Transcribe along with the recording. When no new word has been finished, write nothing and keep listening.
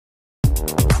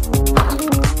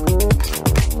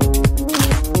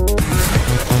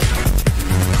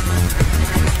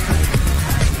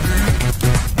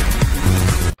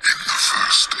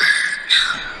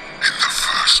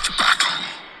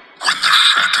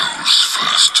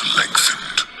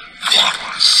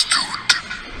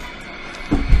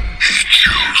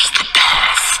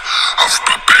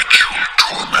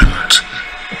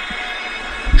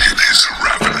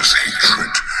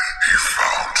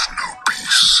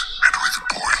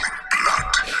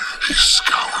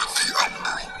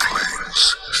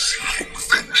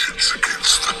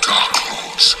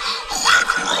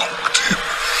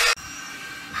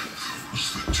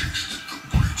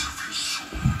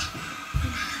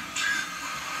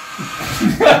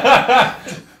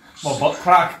My butt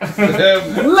crack.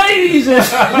 Ladies and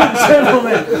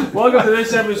gentlemen, welcome to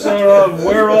this episode of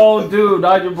We're All Dude.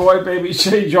 I'm your boy, Baby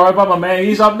Shea, joined by my man.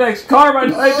 He's up next.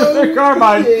 Carmine,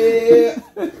 Carmine. Yeah.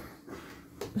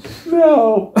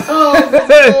 No. Oh,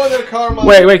 there, Carmine.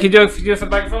 Wait, can you do it for the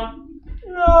microphone?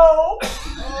 No.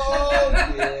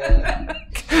 Oh, yeah.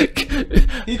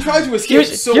 He tried to escape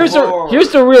hard. Here's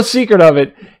the real secret of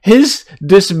it. His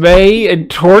dismay and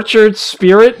tortured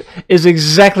spirit is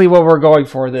exactly what we're going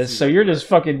for this. So you're just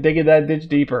fucking digging that ditch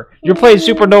deeper. You're playing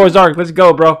Super Noah's Ark. Let's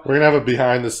go, bro. We're going to have a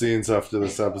behind the scenes after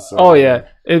this episode. Oh, yeah.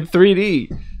 In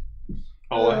 3D.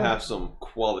 Oh, I have some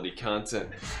quality content.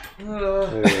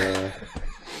 Yeah.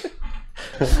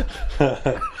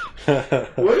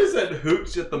 What is that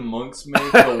hooch that the monks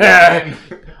make? The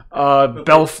wine?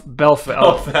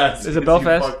 Belfast. Is it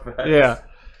Belfast? Yeah.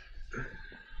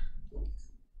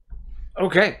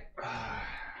 Okay.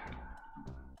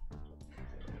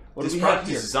 This product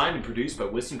is designed and produced by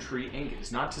Wisdom Tree Inc. It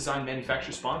is not designed,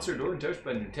 manufactured, sponsored, or endorsed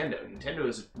by Nintendo. Nintendo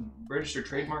is a registered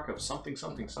trademark of something.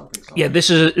 Yeah, this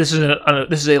is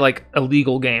a like a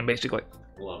legal game basically.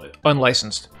 Love it.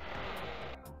 Unlicensed.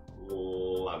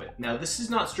 Love it. Now this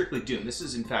is not strictly Doom. This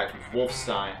is in fact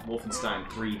Wolfenstein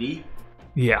 3D.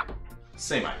 Yeah.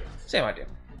 Same idea. Same idea.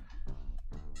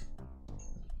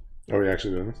 Are we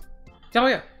actually doing this? Oh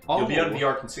yeah. You'll be out of the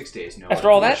Ark in 6 days. No, after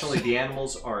all that, unfortunately, the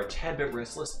animals are a tad bit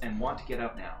restless and want to get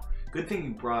out now. Good thing you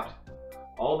brought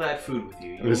all that food with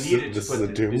you. You'll need it to put the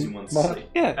busy ones to sleep.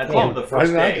 Yeah. At the end of the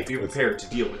first day, be prepared to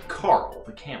deal with Carl,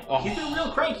 the camel. He's been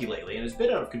real cranky lately and is a bit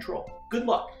out of control. Good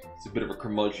luck. It's a bit of a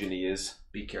curmudgeon, he is.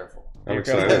 Be careful. I'm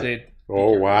excited. Dude.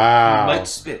 Oh, wow. He might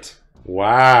spit.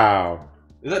 Wow.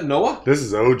 Is that Noah? This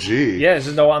is OG. Yeah, this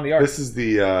is Noah on the Ark. This is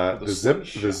the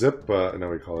zip, no,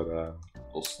 we call it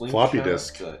floppy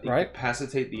disk. Right.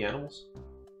 Incapacitate the animals?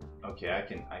 Okay, I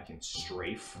can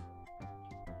strafe.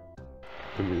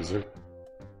 the music.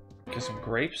 Get some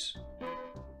grapes.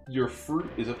 Your fruit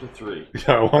is up to 3.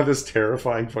 Yeah, I want this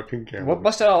terrifying fucking camera. What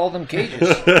busted out all them cages?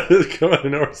 Come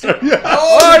on, no, sorry. Yeah.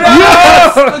 Oh no!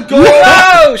 Yes! The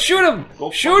goat! No! Shoot him!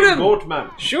 Go Shoot him! Goat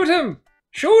man. Shoot him!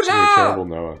 Shoot You're her! terrible,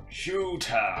 Noah. Shoot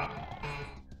her.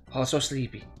 Oh, so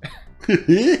sleepy.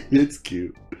 It's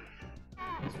cute.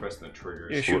 He's pressing the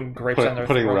triggers. You're shooting grapes on their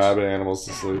Putting throats. rabbit animals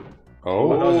to sleep.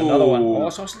 Oh, Oh, no, there's another one. Oh,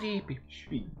 so sleepy.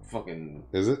 Should be fucking...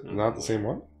 is it not the same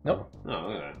one? Nope. No,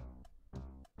 look at that.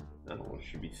 That one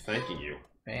should be thanking you.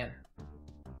 Man.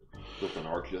 Built an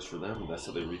ark just for them, and that's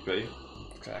how they repay.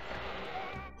 Exactly.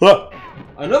 Ah!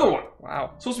 Another one!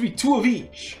 Wow. Supposed to be 2 of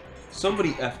each.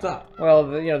 Somebody effed up.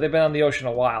 Well, you know, they've been on the ocean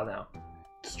a while now.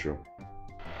 It's true.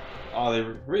 Oh, they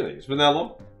really? It's been that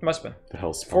long? Must have been. The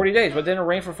hell's 40 days. But didn't it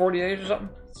rain for 40 days or something?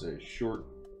 It's a short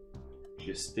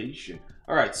gestation.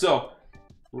 All right, so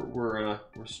we're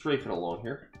strafing along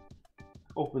here.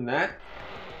 Open that.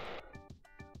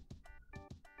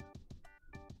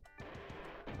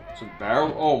 Some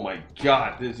barrel. Oh my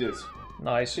God! This is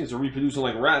Nice. things are reproducing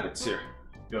like rabbits here.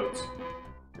 Goats.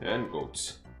 And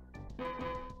goats.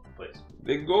 Please.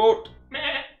 The goat.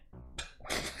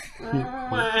 Is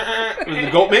it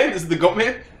the goat man? Is it the goat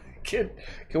man? Can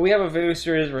we have a video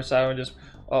series where Simon just...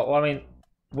 well, I mean,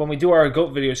 when we do our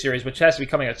goat video series, which has to be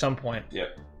coming at some point,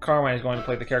 Yep. Carmine is going to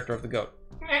play the character of the goat.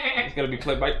 It's gonna be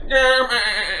played by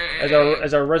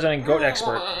As our resident goat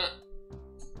expert.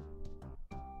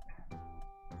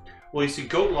 Well, you see,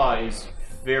 goat law is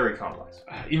very complex.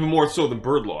 even more so than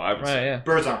bird law. I would Right, say. yeah.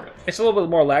 Birds aren't real. It's a little bit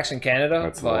more lax in Canada,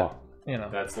 That's the but, law. you know.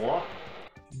 That's the law.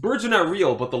 Birds are not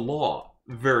real, but the law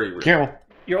very real. Camel.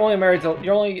 You're only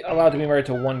allowed to be married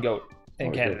to one goat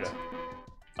in Canada. goats.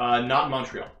 Not in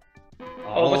Montreal.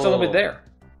 Oh, what's the limit there?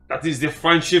 That is the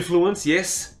French influence,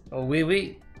 yes. Oh,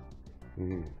 oui.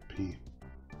 P.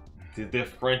 Did the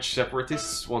French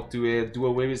separatists want to do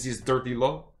away with this dirty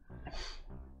law?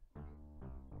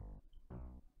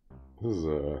 This is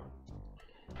a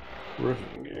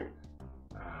riveting game.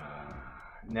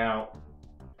 Now,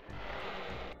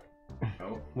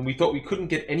 No. When we thought we couldn't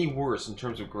get any worse in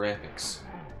terms of graphics.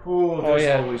 Ooh,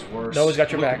 there's always worse. Noah's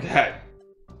got your Look back. at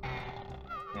that.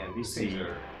 Man, these things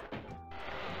are...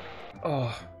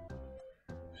 Oh.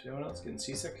 Is anyone else getting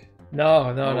seasick?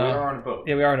 No. We are on a boat.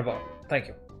 Yeah, we are on a boat. Thank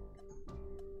you.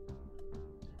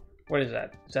 What is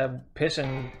that? Is that piss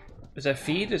and... Is that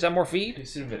feed? Is that more feed?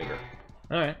 Piss and vinegar.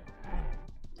 Alright.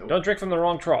 Nope. Don't drink from the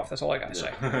wrong trough. That's all I gotta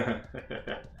say.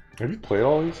 Have you played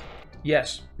all these?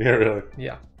 Yes. Yeah, really.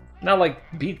 Yeah. Not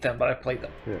like beat them, but I played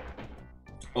them. Yeah.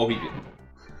 Oh, he did.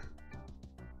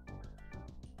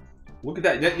 Look at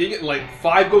that. You're getting like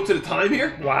 5 goats at a time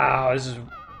here? Wow, this is...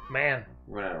 Man.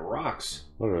 Run out of rocks.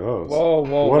 What are those? Whoa,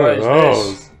 What are is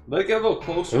those? this? Let's get a little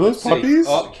closer. Are those puppies?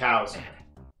 Oh, Cows.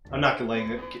 I'm not gonna let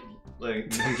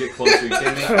him get closer. You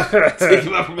kidding me? take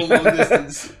him out from a long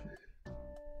distance.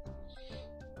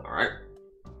 Alright.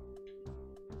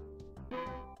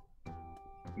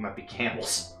 Might be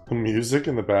camels. The music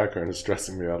in the background is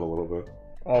stressing me out a little bit.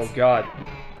 Oh, God. Oh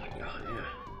my god,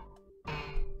 yeah.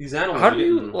 These animals How are do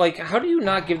you, getting... like, how do you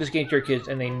not give this game to your kids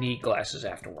and they need glasses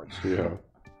afterwards? Yeah.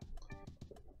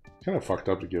 Kind of fucked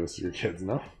up to give this to your kids,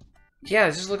 no? Yeah,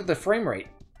 just look at the frame rate.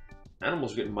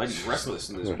 Animals are getting mighty reckless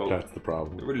in this boat. That's the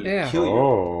problem. They're ready to Yeah. kill you.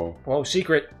 Oh. Whoa,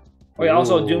 secret. Oh, yeah,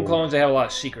 also, Ooh. Doom clones, they have a lot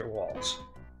of secret walls.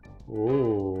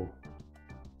 Oh.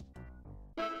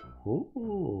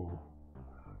 Ooh.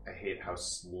 I hate how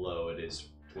slow it is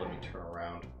to let me turn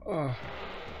around. Oh, Oh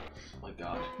my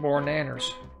god. more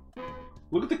nanners.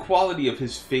 Look at the quality of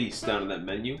his face down in that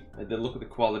menu, and then look at the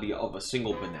quality of a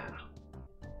single banana.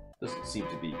 Doesn't seem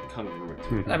to be congruent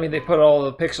to it. I mean, they put all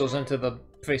the pixels into the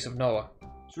face of Noah,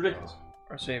 It's ridiculous.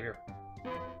 our savior.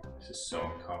 This is so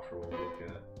uncomfortable to look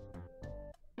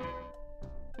at.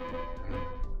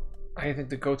 How do you think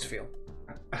the goats feel?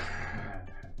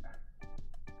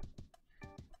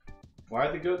 Why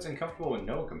are the goats uncomfortable when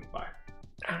Noah comes by?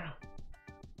 I don't know.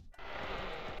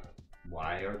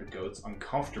 Why are the goats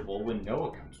uncomfortable when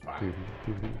Noah comes by?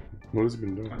 What has he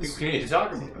been I doing? think we need to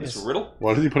talk about It's this. a riddle?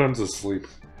 Why did he put him to sleep?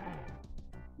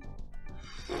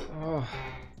 Oh,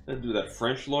 And do that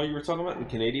French law you were talking about in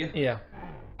Canada? yeah.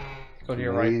 Go to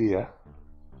your right. Yeah.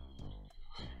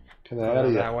 Go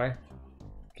down that way.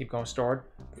 Keep going forward.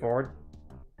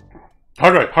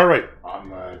 Hard right, hard right.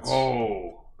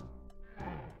 Oh.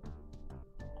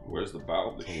 Where's the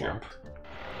bow of the ship?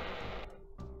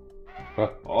 Huh.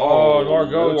 Oh, more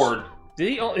goats. Lord. Did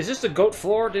he? Is this the goat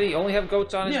floor? Did he only have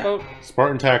goats on his Yeah. boat?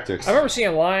 Spartan tactics. I remember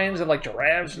seeing lions and like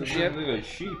giraffes and Look shit. at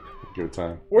sheep. Good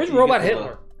time. Where's You Robot get the-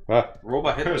 Hitler? Huh?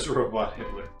 Robot Hitler. There's Robot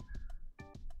Hitler.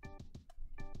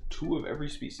 2 of every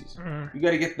species. Mm. You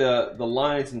gotta get the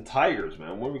lions and tigers,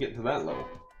 man. When are we getting to that level?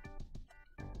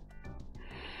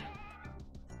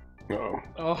 Uh-oh.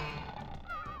 Oh.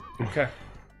 Okay.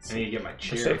 I need to get my We're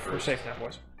chair safe. We're first. safe now,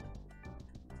 boys.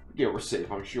 Yeah, we're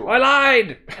safe, I'm sure. I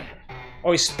lied!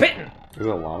 Oh, he's spitting! Is that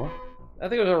a llama? I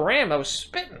think it was a ram that was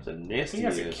spitting. That's a I nasty think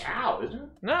that's a ass. cow, isn't it?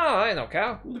 No, that ain't no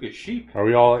cow. Look at sheep. Are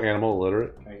we all animal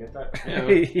illiterate? Can I get that? Yeah,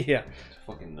 Yeah. it's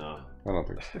fucking I don't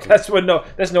think so. That's what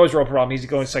that's Noah's real problem. He's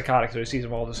going psychotic, so he sees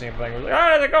them all the same thing. We're like,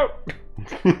 ah, there's a goat!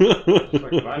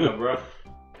 Fucking I know, bro.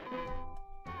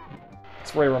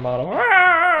 It's Ray Romano.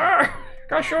 Ah!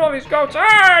 Gotta shoot all these goats.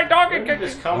 Ah, donkey Where did kick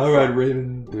this this. come from?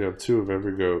 Raven. We have 2 of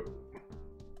every goat.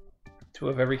 2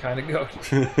 of every kind of goat.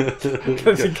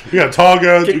 We got tall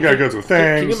goats, we got goats with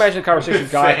fangs. Can you imagine the conversation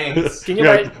guy? Fangs. Can you We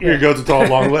got, imagine? we got goats with tall,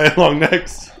 long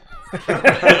necks.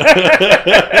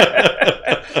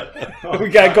 We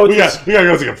got goats. We got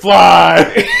goats that can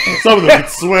fly. Some of them can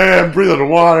swim, breathe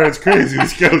underwater. It's crazy,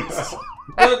 these goats.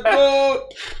 The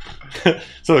goat!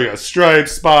 So they got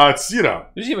stripes, spots, you know.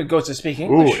 There's even goats that speak Ooh,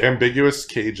 English. ambiguous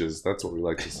cages. That's what we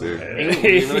like to see. We live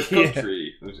in a Yeah.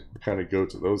 country. What kind of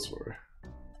goats are those for?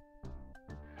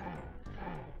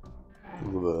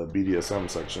 The BDSM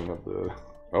section of the...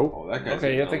 Oh, Oh, that guy's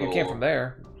Okay, getting I think a it came little- from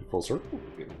there. full circle.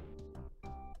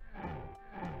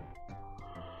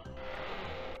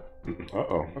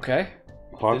 Uh-oh. Okay.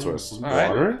 Plot twist. All right.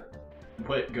 Water?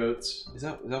 Wet goats. Is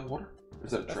that water? Or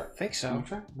is that a I trap? think so. Movie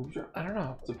trap? Movie trap? I don't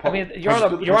know. It's a I puddle. mean, you're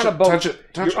on a boat. Touch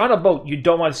it. Touch You're it. on a boat. You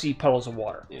don't want to see puddles of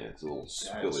water Yeah, it's a little That's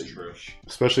spillage. true.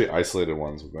 Especially isolated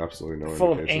ones with absolutely no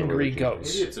Full of indication where angry they came from.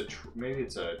 goats. Maybe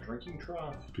it's a drinking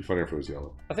trough. It'd be funnier if it was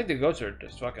yellow. I think the goats are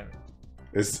just fucking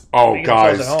It's Making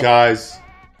themselves at home. guys.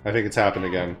 I think it's happened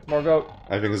again. more goat.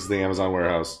 I think this is the Amazon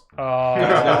warehouse.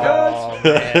 Oh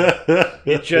man,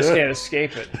 you just can't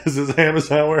escape it. This is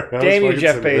Amazon warehouse. Damn you, fucking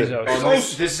Jeff simulator. Bezos. Oh,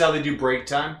 this is how they do break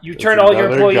time? You It's turned all your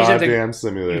another employees into goddamn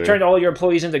simulator. you turned all your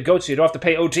employees into goats, so you don't have to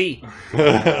pay OT.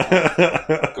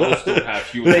 Ghosts don't have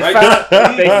human They rights.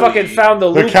 they fucking found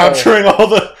the They're loophole. capturing all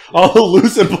the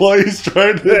loose employees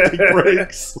trying to take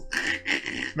breaks.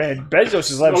 Man, Bezos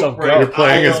has let himself You're go.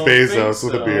 playing as I don't think Bezos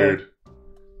with a so. beard.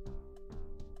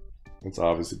 It's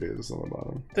obviously Bezos on the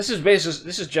bottom. This is Bezos.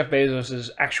 This is Jeff Bezos'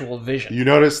 actual vision. You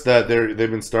notice that they've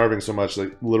been starving so much,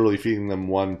 like literally feeding them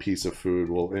one piece of food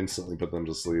will instantly put them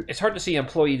to sleep. It's hard to see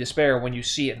employee despair when you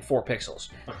see it in 4 pixels.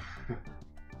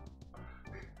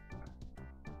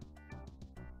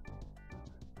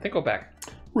 Then go back.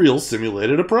 Real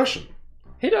simulated oppression.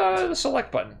 Hit the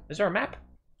select button. Is there a map?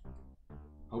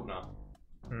 Hope not.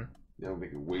 That would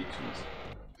make it way too easy.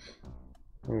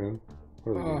 Oh, yeah.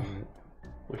 What are they doing?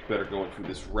 Much better going through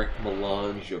this wrecked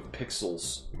melange of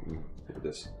pixels. Look at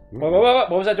this. What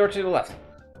was that door to the left?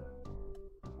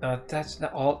 That's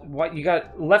not all. What you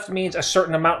got? Left means a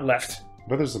certain amount left.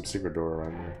 But there's some secret door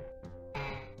around here.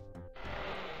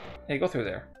 Hey, go through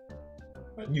there.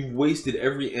 You wasted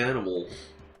every animal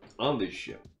on this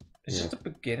ship. Is this the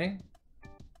beginning?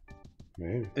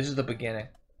 Maybe. This is the beginning.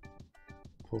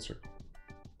 Full circle.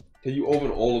 Can you open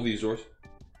all of these doors?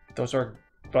 Those are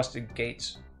busted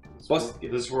gates.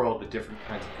 Busted This is where all the different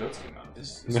kinds of goats came out.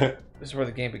 This is where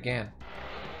the game began.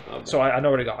 Okay. So I know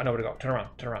where to go. I know where to go. Turn around.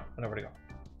 Turn around. I know where to go.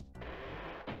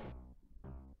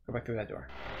 Go back through that door.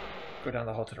 Go down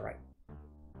the hall to the right.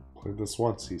 Played this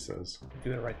once, he says. Do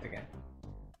the right again.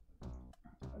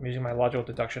 I'm using my logical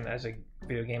deduction as a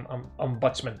video game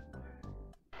ombudsman.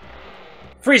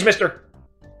 Freeze, mister!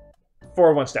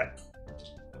 Forward 1 step.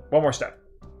 1 more step.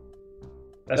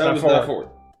 That's not forward. Not forward.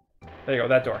 There you go,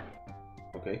 that door.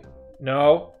 Okay.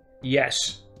 No.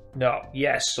 Yes. No.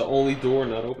 Yes. It's the only door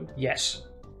not open? Yes.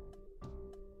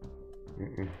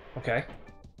 Mm-mm. Okay.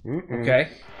 Mm-mm. Okay.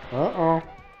 Uh-oh.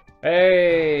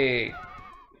 Hey!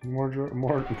 More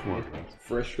goats.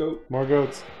 Fresh goat? More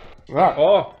goats. Ah!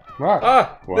 Oh! Ah!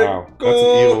 Ah! Wow. Go! That's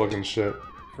some evil looking shit.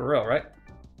 For real, right?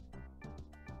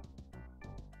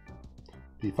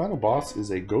 The final boss is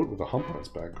a goat with a hump on its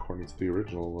back, according to the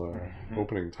original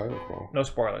opening title crawl. No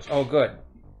spoilers. Oh, good.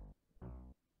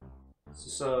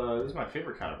 This is my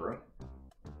favorite kind of room.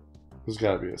 There's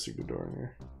gotta be a secret door in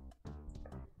here.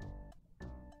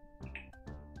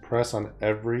 Press on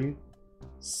every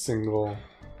single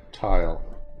tile.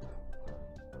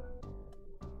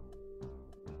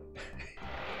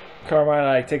 Carmine,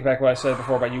 I take back what I said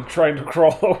before about you trying to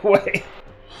crawl away.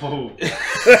 Oh,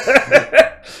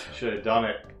 should have done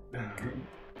it.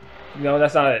 No,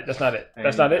 that's not it. That's not it.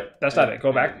 That's not it. That's not it.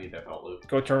 Go back. Need that belt loop.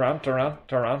 Go turn around, turn around,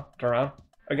 turn around, turn around.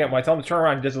 Again, when I tell him to turn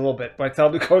around, he does it a little bit. When I tell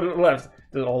him to go to the left,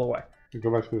 he does it all the way. You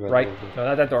go back through that Right? door. No,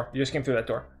 not that door. You just came through that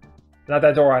door. Not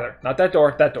that door either. Not that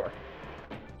door. That door.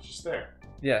 It's just there.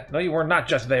 Yeah. No, you were not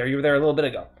just there. You were there a little bit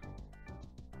ago.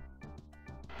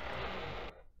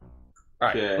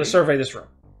 Alright, Okay. let's survey this room.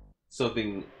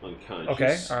 Something unconscious.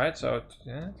 Okay, alright, so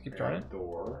yeah, keep turning.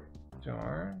 Door.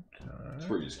 Door. That's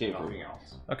where you just came from. Nothing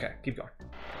else. Okay, keep going.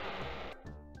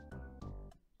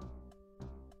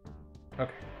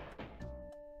 Okay.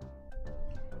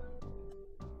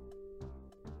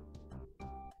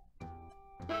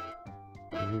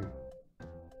 Mhm.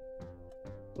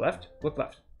 Left? Look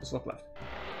left. Just look left.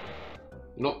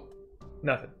 Nope.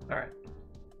 Nothing. Alright.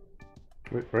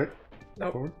 Wait, right?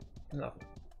 Nope. Forward? Nothing.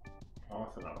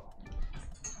 Nothing at all.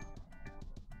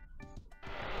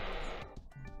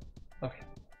 Okay.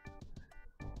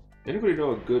 Anybody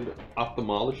know a good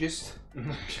ophthalmologist?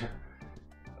 I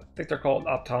think they're called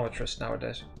optometrists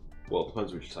nowadays. Well, it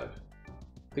depends which type.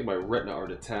 I think my retina are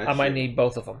detached. I might need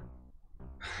both of them.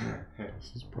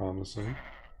 This is promising.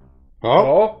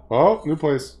 Oh! Oh, new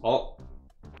place. Oh,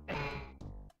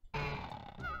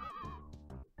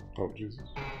 Oh, Jesus.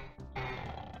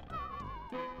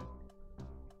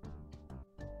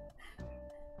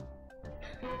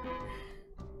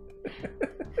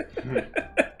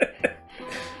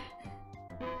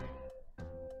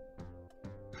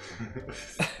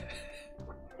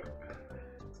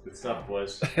 Good stuff,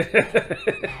 boys.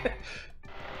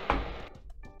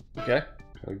 Okay.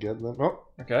 Gotta get them. Oh,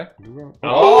 Okay. good going.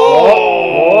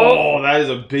 oh, that is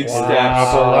a big Wow. step.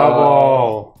 Upper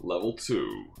level. Level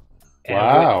 2.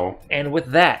 Wow. And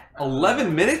with that,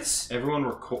 11 minutes? Everyone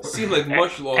record. Seemed like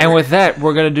much longer. and with that,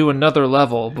 we're gonna do another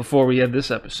level before we end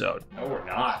this episode. No, we're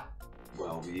not.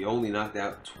 Well, we only knocked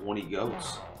out 20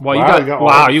 goats. Well, Wow, you got all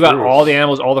wow, the you got fruit. all the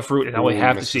animals, all the fruit, and now we Ooh,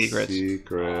 have the missed secrets.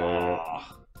 Secret.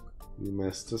 Ah, You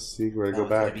missed a secret. Go that was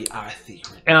gonna back. be our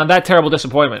secret. And on that terrible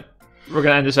disappointment, we're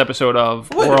gonna end this episode of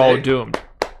Wait a We're All minute. Doomed.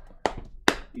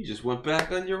 You just went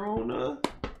back on your own,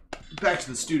 Back to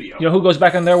the studio. You know who goes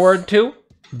back on their word too?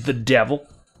 The devil.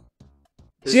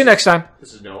 See you next time.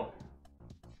 This is Noah.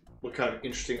 What kind of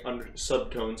interesting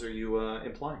subtones are you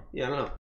implying? Yeah, I don't know.